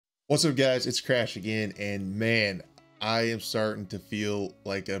What's up, guys? It's Crash again, and man, I am starting to feel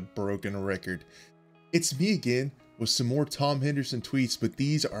like a broken record. It's me again with some more Tom Henderson tweets, but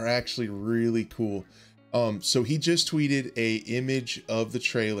these are actually really cool. So he just tweeted a image of the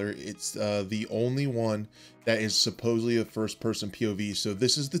trailer. It's the only one that is supposedly a first-person POV. So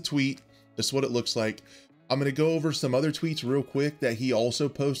this is the tweet. This is what it looks like. I'm going to go over some other tweets real quick that he also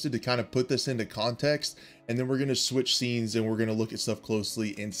posted to kind of put this into context. And then we're going to switch scenes and we're going to look at stuff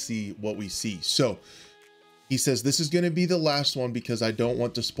closely and see what we see. So he says, this is going to be the last one because I don't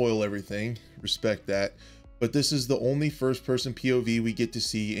want to spoil everything. Respect that. But this is the only first person POV we get to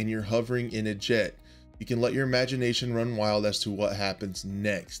see, and you're hovering in a jet. You can let your imagination run wild as to what happens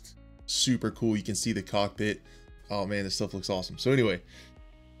next. Super cool. You can see the cockpit. Oh man, this stuff looks awesome. So anyway,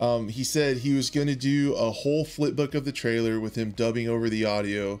 he said he was going to do a whole flipbook of the trailer with him dubbing over the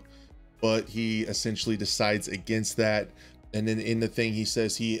audio, but he essentially decides against that. And then in the thing, he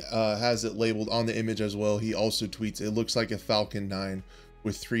says he has it labeled on the image as well. He also tweets, it looks like a Falcon 9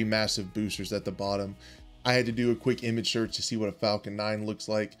 with 3 massive boosters at the bottom. I had to do a quick image search to see what a Falcon 9 looks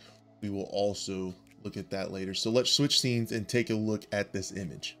like. We will also look at that later. So let's switch scenes and take a look at this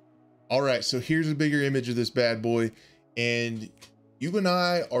image. All right, so here's a bigger image of this bad boy, and you and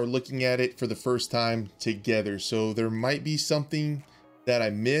I are looking at it for the first time together. So there might be something that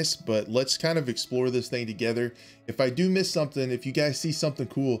I miss, but let's kind of explore this thing together. If I do miss something, if you guys see something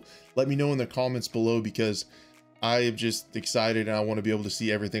cool, let me know in the comments below, because I am just excited and I want to be able to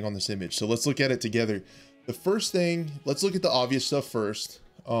see everything on this image. So let's look at it together. The first thing, let's look at the obvious stuff first.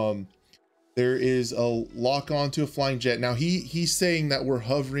 There is a lock on to a flying jet. Now he's saying that we're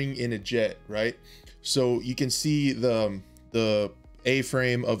hovering in a jet, right? So you can see the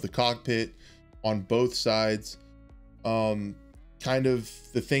A-frame of the cockpit on both sides. Kind of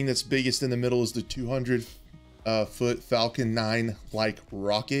the thing that's biggest in the middle is the 200 foot Falcon 9 like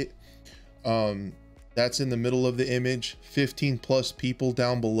rocket. That's in the middle of the image. 15 plus people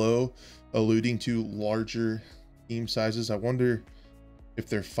down below, alluding to larger team sizes. I wonder if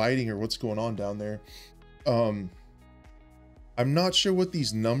they're fighting or what's going on down there. I'm not sure what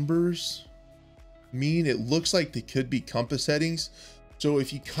these numbers mean. It looks like they could be compass headings. So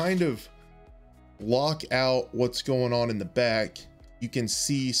if you kind of lock out what's going on in the back, you can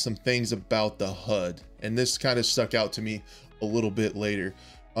see some things about the HUD, and this kind of stuck out to me a little bit later.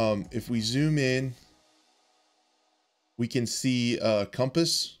 If we zoom in, we can see a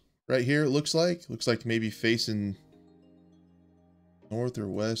compass right here. It looks like maybe facing north or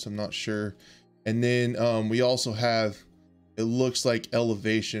west, I'm not sure. And then we also have, it looks like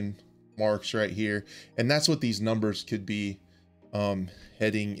elevation marks right here, and that's what these numbers could be,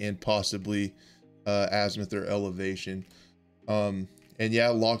 heading and possibly azimuth or elevation. And yeah,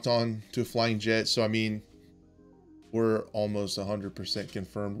 locked on to a flying jet. So I mean, we're almost 100%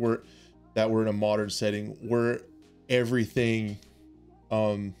 confirmed that we're in a modern setting. We're everything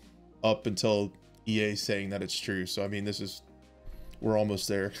up until EA saying that it's true. So I mean, we're almost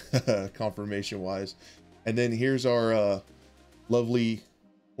there confirmation wise. And then here's our lovely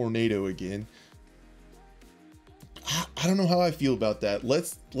tornado again. I don't know how I feel about that.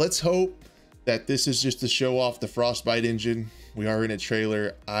 Let's hope that this is just to show off the Frostbite engine. We are in a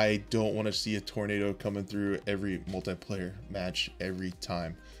trailer. I don't want to see a tornado coming through every multiplayer match every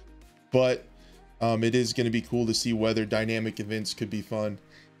time, but it is going to be cool to see weather. Dynamic events could be fun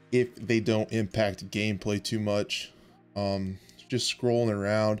if they don't impact gameplay too much. Just scrolling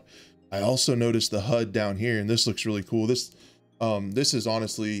around, I also noticed the HUD down here, and this looks really cool. This is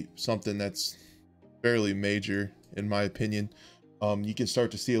honestly something that's fairly major in my opinion. You can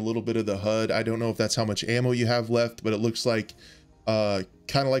start to see a little bit of the HUD. I don't know if that's how much ammo you have left, but it looks like kind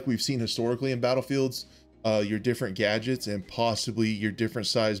of like we've seen historically in Battlefields, your different gadgets and possibly your different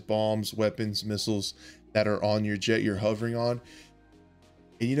size bombs, weapons, missiles that are on your jet you're hovering on.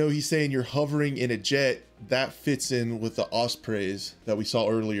 And you know, he's saying you're hovering in a jet. That fits in with the Ospreys that we saw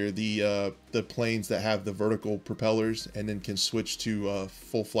earlier, the planes that have the vertical propellers and then can switch to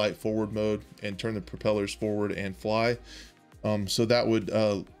full flight forward mode and turn the propellers forward and fly. So that would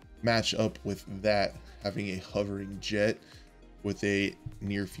match up with that, having a hovering jet with a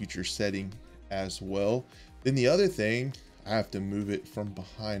near future setting as well. Then the other thing, I have to move it from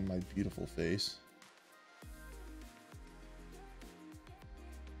behind my beautiful face,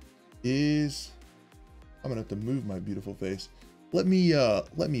 is I'm gonna have to move my beautiful face. Let me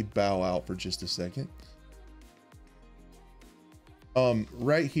bow out for just a second.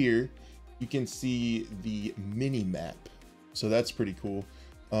 Right here you can see the mini map. So that's pretty cool.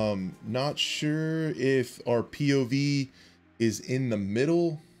 Not sure if our POV is in the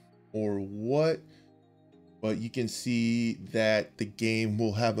middle or what. but you can see that the game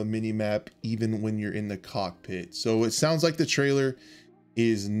will have a mini map even when you're in the cockpit. So it sounds like the trailer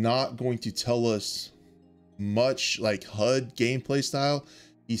is not going to tell us much like HUD gameplay style.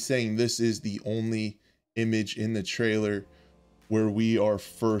 He's saying this is the only image in the trailer where we are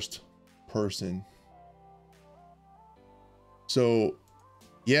first person. So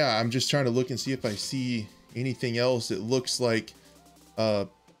yeah, I'm just trying to look and see if I see anything else. It looks like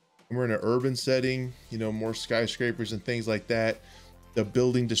we're in an urban setting, you know, more skyscrapers and things like that. The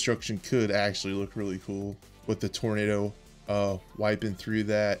building destruction could actually look really cool with the tornado wiping through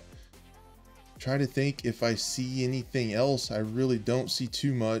that. Try to think if I see anything else. I really don't see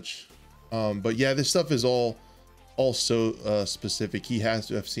too much. But yeah, this stuff is all so specific. He has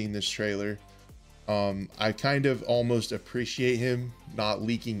to have seen this trailer. I kind of almost appreciate him not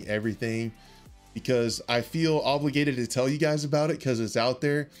leaking everything, because I feel obligated to tell you guys about it because it's out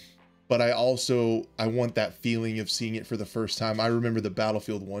there. But I want that feeling of seeing it for the first time. I remember the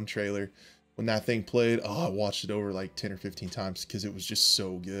Battlefield 1 trailer when that thing played. Oh, I watched it over like 10 or 15 times because it was just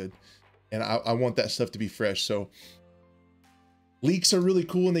so good. And I want that stuff to be fresh. So leaks are really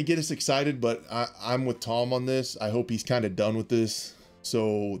cool and they get us excited, but I'm with Tom on this. I hope he's kind of done with this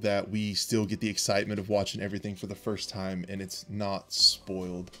so that we still get the excitement of watching everything for the first time and it's not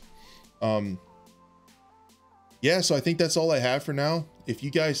spoiled. Yeah, so I think that's all I have for now. If you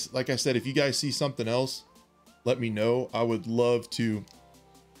guys, like I said, if you guys see something else, let me know. I would love to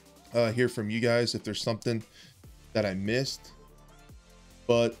hear from you guys if there's something that I missed.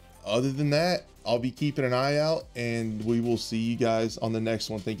 But other than that, I'll be keeping an eye out and we will see you guys on the next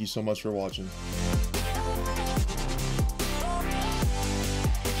one. Thank you so much for watching.